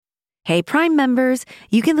Hey, Prime members,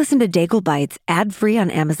 you can listen to Daigle Bites ad-free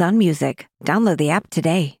on Amazon Music. Download the app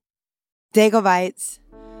today. Daigle Bites.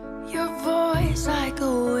 Your voice like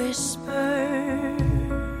a whisper,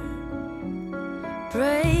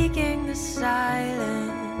 breaking the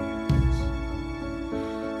silence.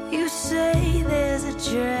 You say there's a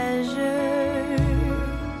treasure,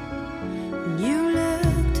 and you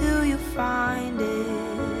look till you find it.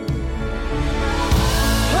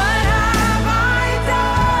 What have I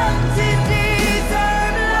done to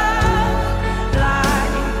deserve love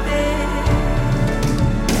like this?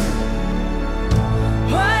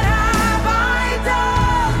 What have I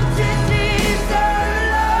done to deserve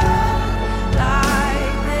love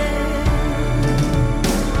like this?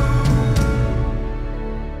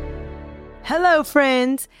 Hello,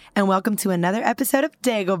 friends, and welcome to another episode of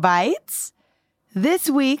Daigle Bites. This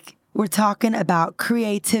week, we're talking about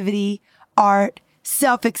creativity, art,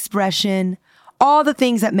 self-expression, all the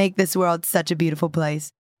things that make this world such a beautiful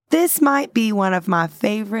place. This might be one of my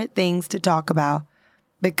favorite things to talk about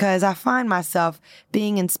because I find myself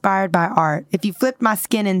being inspired by art. If you flipped my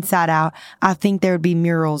skin inside out, I think there would be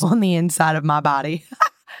murals on the inside of my body.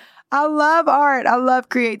 I love art. I love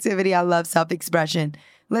creativity. I love self-expression.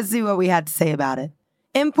 Let's see what we had to say about it.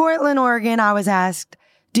 In Portland, Oregon, I was asked,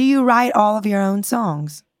 do you write all of your own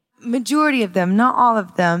songs? Majority of them, not all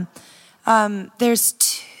of them. There's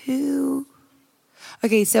two.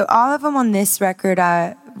 Okay, so all of them on this record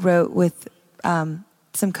I wrote with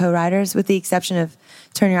some co-writers, with the exception of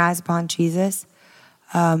Turn Your Eyes Upon Jesus.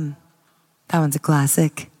 That one's a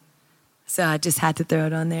classic. So I just had to throw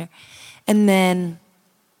it on there. And then,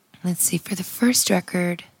 let's see, for the first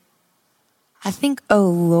record, I think Oh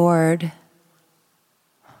Lord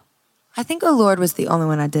was the only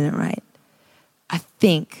one I didn't write. I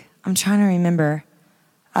think. I'm trying to remember.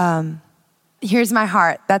 Here's My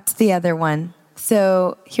Heart. That's the other one.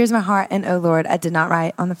 So Here's My Heart and Oh Lord, I did not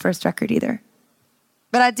write on the first record either.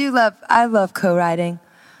 But I love co-writing.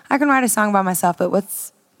 I can write a song by myself, but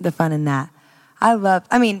what's the fun in that?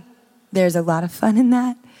 There's a lot of fun in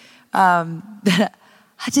that. But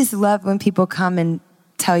I just love when people come and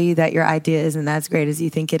tell you that your idea isn't as great as you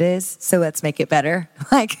think it is, so let's make it better.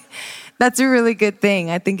 That's a really good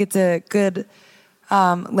thing. I think it's a good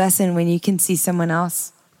lesson when you can see someone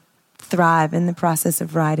else thrive in the process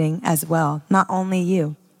of writing as well, not only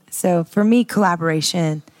you. So for me,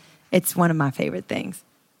 collaboration, it's one of my favorite things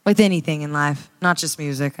with anything in life, not just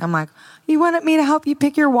music. I'm like, you wanted me to help you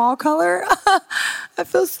pick your wall color? I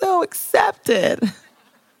feel so accepted.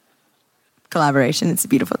 Collaboration, it's a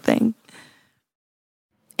beautiful thing.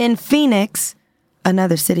 In Phoenix,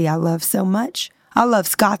 another city I love so much, I love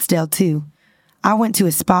Scottsdale too. I went to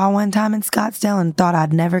a spa one time in Scottsdale and thought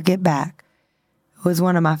I'd never get back. It was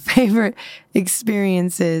one of my favorite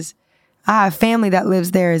experiences. I have family that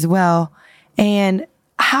lives there as well, and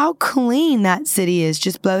how clean that city is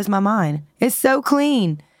just blows my mind. It's so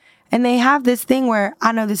clean. And they have this thing where,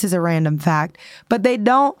 I know this is a random fact, but they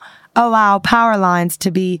don't allow power lines to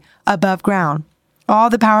be above ground. All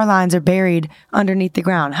the power lines are buried underneath the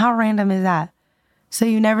ground. How random is that? So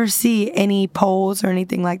you never see any poles or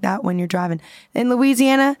anything like that when you're driving. In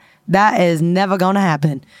Louisiana, that is never going to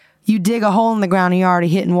happen. You dig a hole in the ground and you're already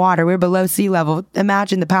hitting water. We're below sea level.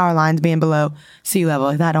 Imagine the power lines being below sea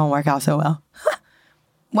level. That don't work out so well.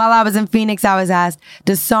 While I was in Phoenix, I was asked,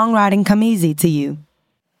 does songwriting come easy to you?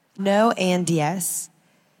 No and yes.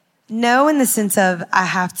 No in the sense of I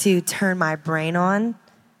have to turn my brain on.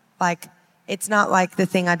 It's not like the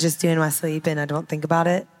thing I just do in my sleep and I don't think about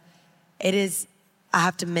it. It is, I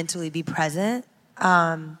have to mentally be present.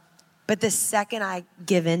 But the second I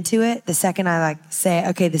give into it, the second I say,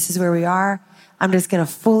 okay, this is where we are, I'm just going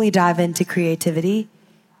to fully dive into creativity.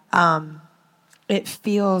 It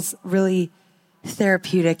feels really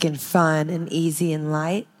therapeutic and fun and easy and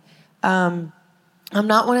light. I'm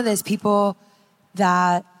not one of those people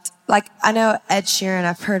that, I know Ed Sheeran,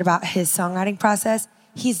 I've heard about his songwriting process.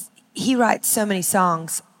 He writes so many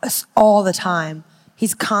songs all the time.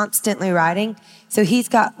 He's constantly writing. So he's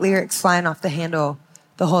got lyrics flying off the handle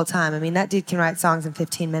the whole time. I mean, that dude can write songs in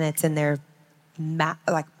 15 minutes and they're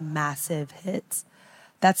massive hits.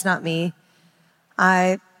 That's not me.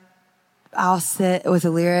 I'll sit with a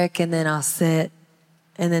lyric and then I'll sit.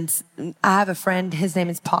 And then I have a friend, his name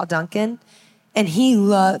is Paul Duncan. And he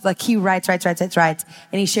writes. And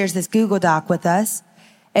he shares this Google Doc with us.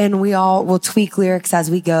 And we all will tweak lyrics as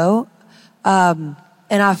we go. And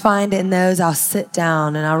I find in those, I'll sit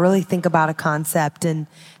down and I'll really think about a concept. And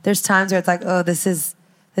there's times where it's like, oh, this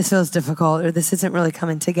feels difficult, or this isn't really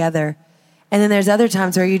coming together. And then there's other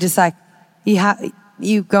times where you just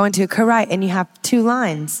you go into a co-write and you have 2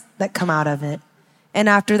 lines that come out of it. And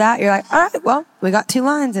after that, you're like, all right, well, we got 2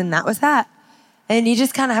 lines and that was that. And you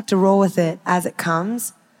just kind of have to roll with it as it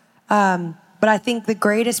comes. But I think the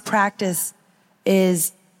greatest practice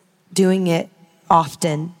is doing it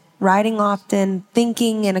often, writing often,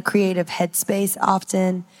 thinking in a creative headspace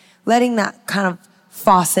often, letting that kind of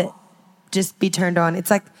faucet just be turned on. It's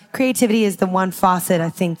like creativity is the one faucet I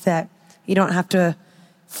think that you don't have to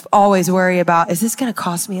always worry about, is this going to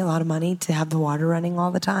cost me a lot of money to have the water running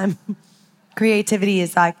all the time? Creativity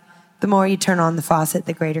is like, the more you turn on the faucet,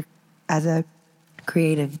 the greater as a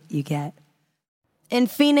creative you get. In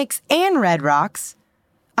Phoenix and Red Rocks,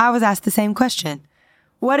 I was asked the same question.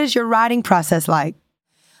 What is your writing process like?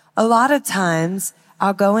 A lot of times,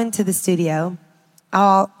 I'll go into the studio.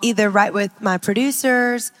 I'll either write with my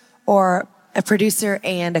producers or a producer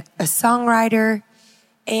and a songwriter,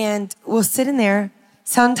 and we'll sit in there.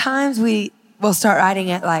 Sometimes we will start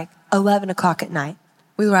writing at like 11 o'clock at night.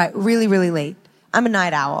 We write really, really late. I'm a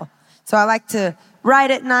night owl. So I like to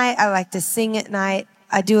write at night. I like to sing at night.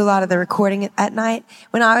 I do a lot of the recording at night.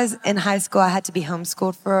 When I was in high school, I had to be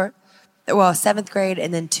homeschooled for, 7th grade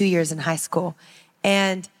and then 2 years in high school.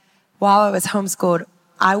 And while I was homeschooled,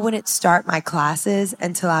 I wouldn't start my classes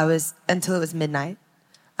until it was midnight.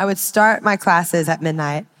 I would start my classes at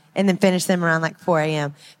midnight and then finish them around like 4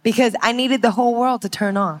 a.m. because I needed the whole world to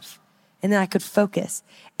turn off and then I could focus.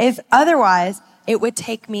 If otherwise, it would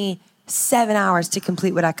take me 7 hours to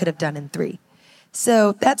complete what I could have done in 3.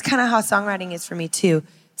 So that's kind of how songwriting is for me too.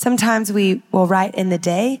 Sometimes we will write in the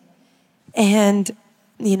day and,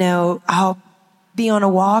 I'll be on a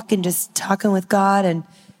walk and just talking with God and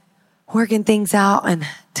working things out and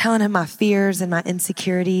telling him my fears and my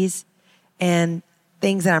insecurities and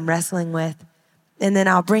things that I'm wrestling with. And then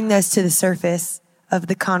I'll bring those to the surface of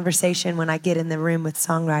the conversation when I get in the room with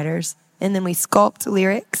songwriters. And then we sculpt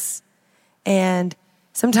lyrics. And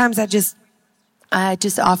sometimes I just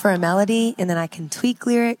offer a melody and then I can tweak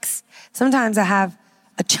lyrics. Sometimes I have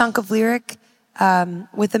a chunk of lyric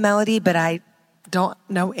with a melody, but I don't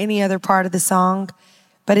know any other part of the song.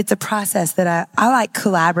 But it's a process that I like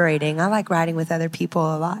collaborating. I like writing with other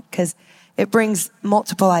people a lot because it brings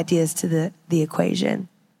multiple ideas to the equation.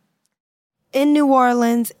 In New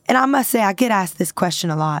Orleans, and I must say I get asked this question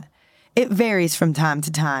a lot. It varies from time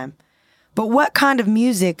to time. But what kind of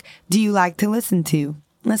music do you like to listen to?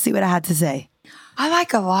 Let's see what I had to say. I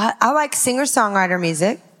like a lot. I like singer-songwriter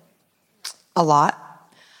music a lot.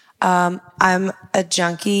 I'm a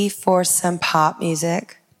junkie for some pop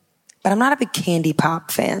music, but I'm not a big Candy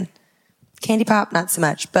Pop fan. Candy Pop, not so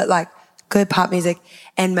much, but like good pop music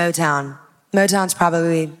and Motown. Motown's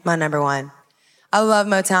probably my number one. I love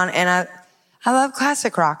Motown and I love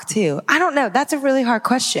classic rock too. I don't know. That's a really hard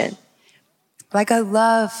question. Like I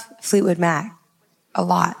love Fleetwood Mac a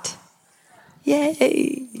lot.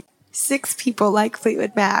 Yay. 6 people like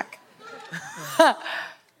Fleetwood Mac. But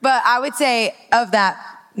I would say of that,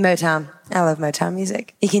 Motown. I love Motown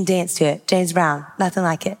music. You can dance to it. James Brown, nothing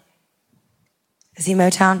like it. Is he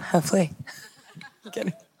Motown? Hopefully. I'm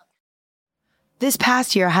kidding. This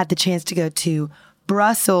past year, I had the chance to go to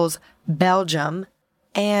Brussels, Belgium.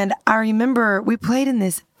 And I remember we played in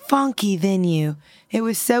this funky venue. It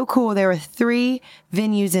was so cool. There were 3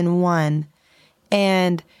 venues in one.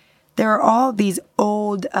 And there are all these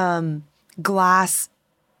old glass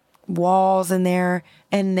walls in there,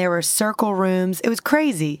 and there were circle rooms. It was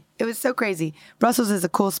crazy. It was so crazy. Brussels is a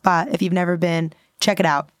cool spot. If you've never been, check it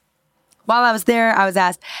out. While I was there, I was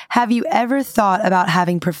asked, have you ever thought about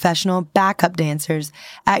having professional backup dancers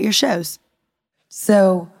at your shows?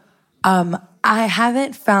 So I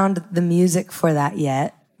haven't found the music for that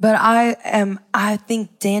yet, but I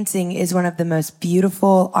think dancing is one of the most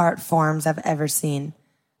beautiful art forms I've ever seen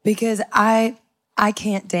because I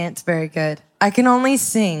can't dance very good. I can only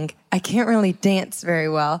sing. I can't really dance very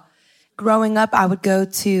well. Growing up, I would go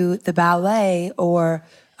to the ballet or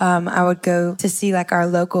I would go to see like our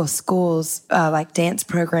local schools, like dance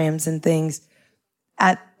programs and things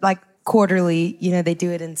at like quarterly, they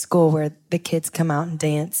do it in school where the kids come out and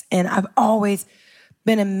dance. And I've always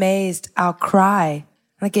been amazed. I'll cry.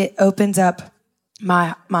 Like it opens up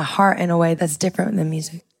my heart in a way that's different than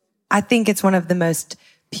music. I think it's one of the most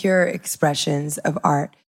pure expressions of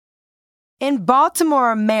art. In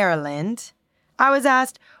Baltimore, Maryland, I was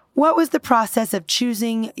asked, what was the process of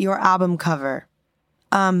choosing your album cover?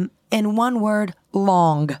 In one word,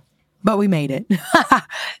 long. But we made it.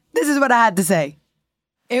 This is what I had to say.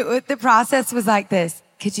 The process was like this.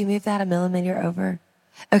 Could you move that a millimeter over?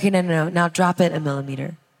 Okay, no. Now drop it a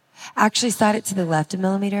millimeter. Actually, slide it to the left a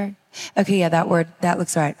millimeter. Okay, yeah, that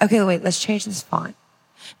looks right. Okay, wait, let's change this font.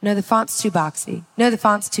 No, the font's too boxy. No, the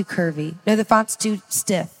font's too curvy. No, the font's too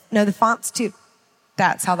stiff. No, the font's too...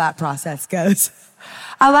 that's how that process goes.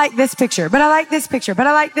 I like this picture, but I like this picture, but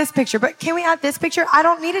I like this picture. But can we add this picture? I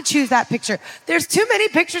don't need to choose that picture. There's too many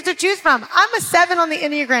pictures to choose from. I'm a 7 on the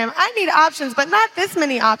Enneagram. I need options, but not this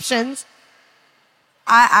many options.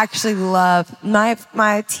 I actually love,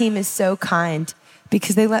 my team is so kind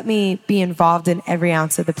because they let me be involved in every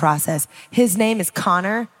ounce of the process. His name is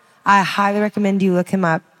Connor. I highly recommend you look him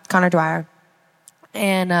up, Connor Dwyer.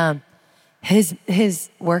 And his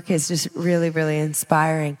work is just really, really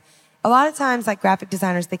inspiring. A lot of times, like graphic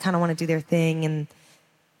designers, they kind of want to do their thing. And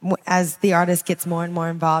as the artist gets more and more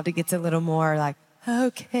involved, it gets a little more like,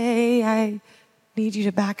 okay, I need you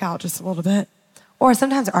to back out just a little bit. Or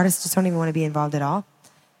sometimes artists just don't even want to be involved at all.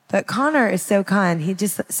 But Connor is so kind. He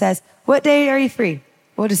just says, what day are you free?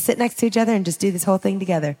 We'll just sit next to each other and just do this whole thing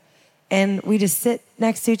together. And we just sit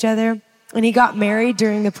next to each other. And he got married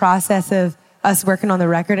during the process of us working on the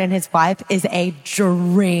record. And his wife is a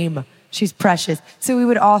dream. She's precious. So we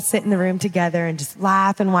would all sit in the room together and just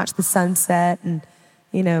laugh and watch the sunset and,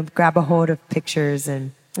 you know, grab a hold of pictures.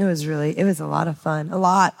 And it was a lot of fun, a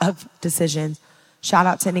lot of decisions. Shout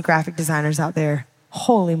out to any graphic designers out there.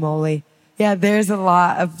 Holy moly. Yeah, there's a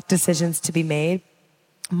lot of decisions to be made,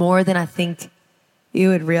 more than I think you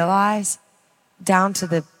would realize, down to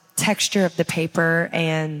the texture of the paper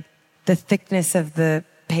and the thickness of the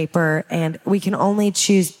paper, and we can only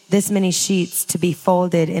choose this many sheets to be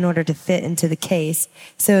folded in order to fit into the case.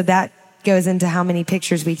 So that goes into how many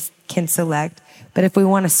pictures we can select. But if we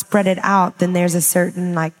want to spread it out, then there's a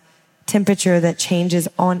certain like temperature that changes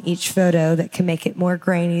on each photo that can make it more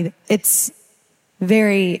grainy. It's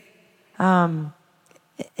very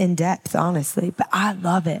in depth, honestly, but I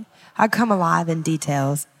love it. I come alive in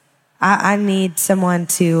details. I need someone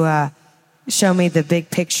to show me the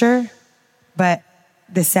big picture, but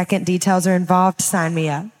the second details are involved, sign me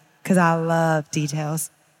up, because I love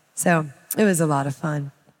details. So it was a lot of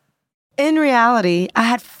fun. In reality, I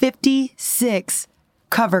had 56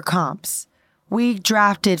 cover comps. We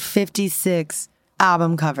drafted 56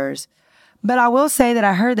 album covers. But I will say that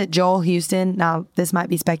I heard that Joel Houston, now this might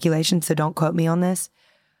be speculation, so don't quote me on this.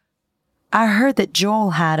 I heard that Joel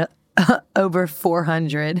had over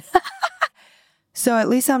 400. So at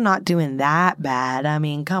least I'm not doing that bad. I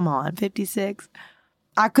mean, come on, 56.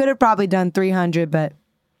 I could have probably done 300, but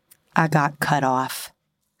I got cut off.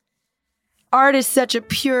 Art is such a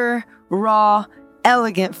pure, raw,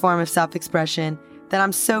 elegant form of self-expression that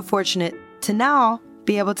I'm so fortunate to now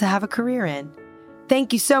be able to have a career in.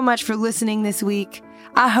 Thank you so much for listening this week.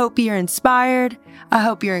 I hope you're inspired. I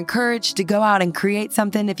hope you're encouraged to go out and create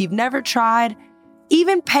something. If you've never tried,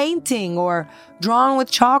 even painting or drawing with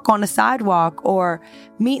chalk on a sidewalk or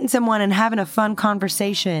meeting someone and having a fun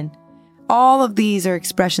conversation, all of these are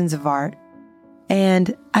expressions of art.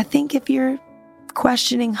 And I think if you're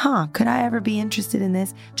questioning, could I ever be interested in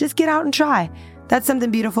this? Just get out and try. That's something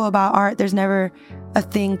beautiful about art. There's never a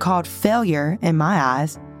thing called failure in my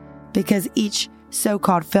eyes, because each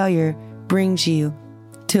so-called failure brings you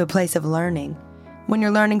to a place of learning. When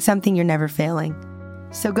you're learning something, you're never failing.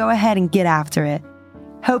 So go ahead and get after it.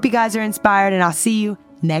 Hope you guys are inspired, and I'll see you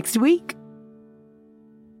next week.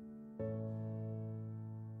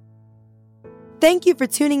 Thank you for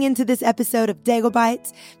tuning into this episode of Daigle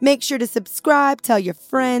Bites. Make sure to subscribe, tell your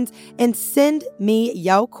friends, and send me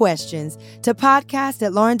your questions to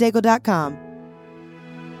podcast@laurendaigle.com.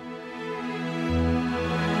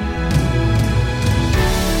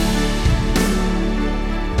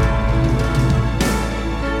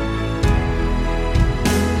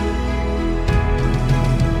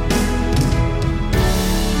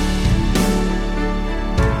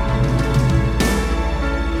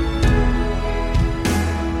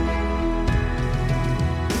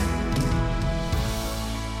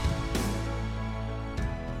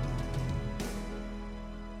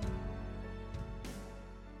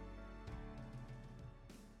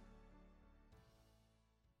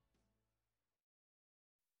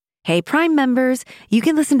 Hey, Prime members, you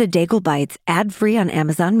can listen to Daigle Bites ad-free on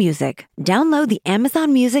Amazon Music. Download the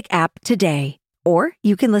Amazon Music app today. Or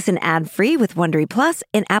you can listen ad-free with Wondery Plus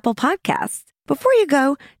in Apple Podcasts. Before you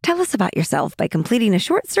go, tell us about yourself by completing a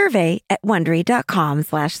short survey at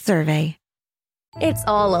Wondery.com/survey. It's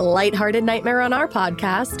all a lighthearted nightmare on our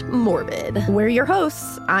podcast, Morbid. We're your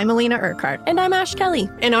hosts. I'm Alina Urquhart. And I'm Ash Kelly.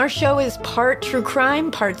 And our show is part true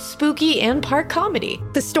crime, part spooky, and part comedy.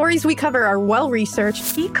 The stories we cover are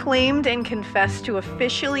well-researched. He claimed and confessed to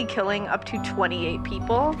officially killing up to 28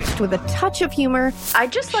 people. With a touch of humor.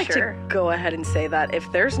 I'd just like to go ahead and say that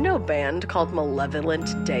if there's no band called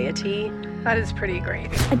Malevolent Deity, that is pretty great.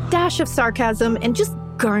 A dash of sarcasm and just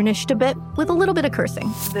garnished a bit with a little bit of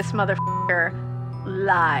cursing. This motherfucker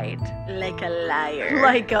lied. Like a liar.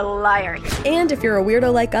 Like a liar. And if you're a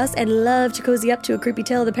weirdo like us and love to cozy up to a creepy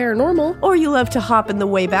tale of the paranormal, Or you love to hop in the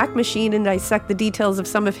Wayback Machine and dissect the details of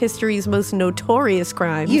some of history's most notorious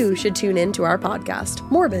crimes, you should tune in to our podcast,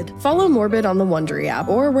 Morbid. Follow Morbid on the Wondery app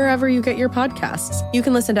or wherever you get your podcasts. You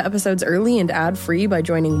can listen to episodes early and ad-free by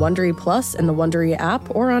joining Wondery Plus in the Wondery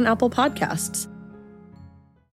app or on Apple Podcasts.